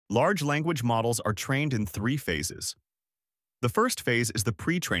Large language models are trained in three phases. The first phase is the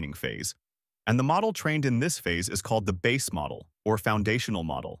pre-training phase, and the model trained in this phase is called the base model, or foundational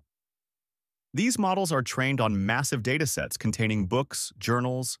model. These models are trained on massive datasets containing books,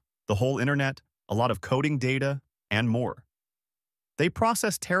 journals, the whole internet, a lot of coding data, and more. They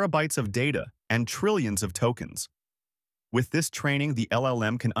process terabytes of data and trillions of tokens. With this training, the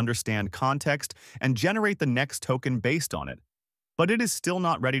LLM can understand context and generate the next token based on it, but it is still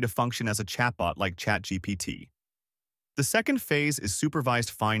not ready to function as a chatbot like ChatGPT. The second phase is supervised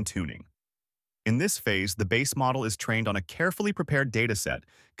fine-tuning. In this phase, the base model is trained on a carefully prepared dataset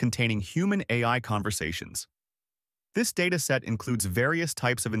containing human-AI conversations. This dataset includes various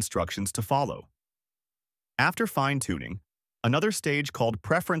types of instructions to follow. After fine-tuning, another stage called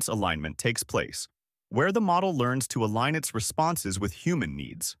preference alignment takes place, where the model learns to align its responses with human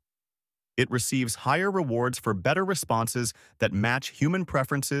needs. It receives higher rewards for better responses that match human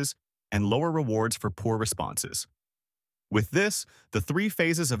preferences and lower rewards for poor responses. With this, the three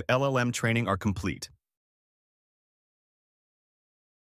phases of LLM training are complete,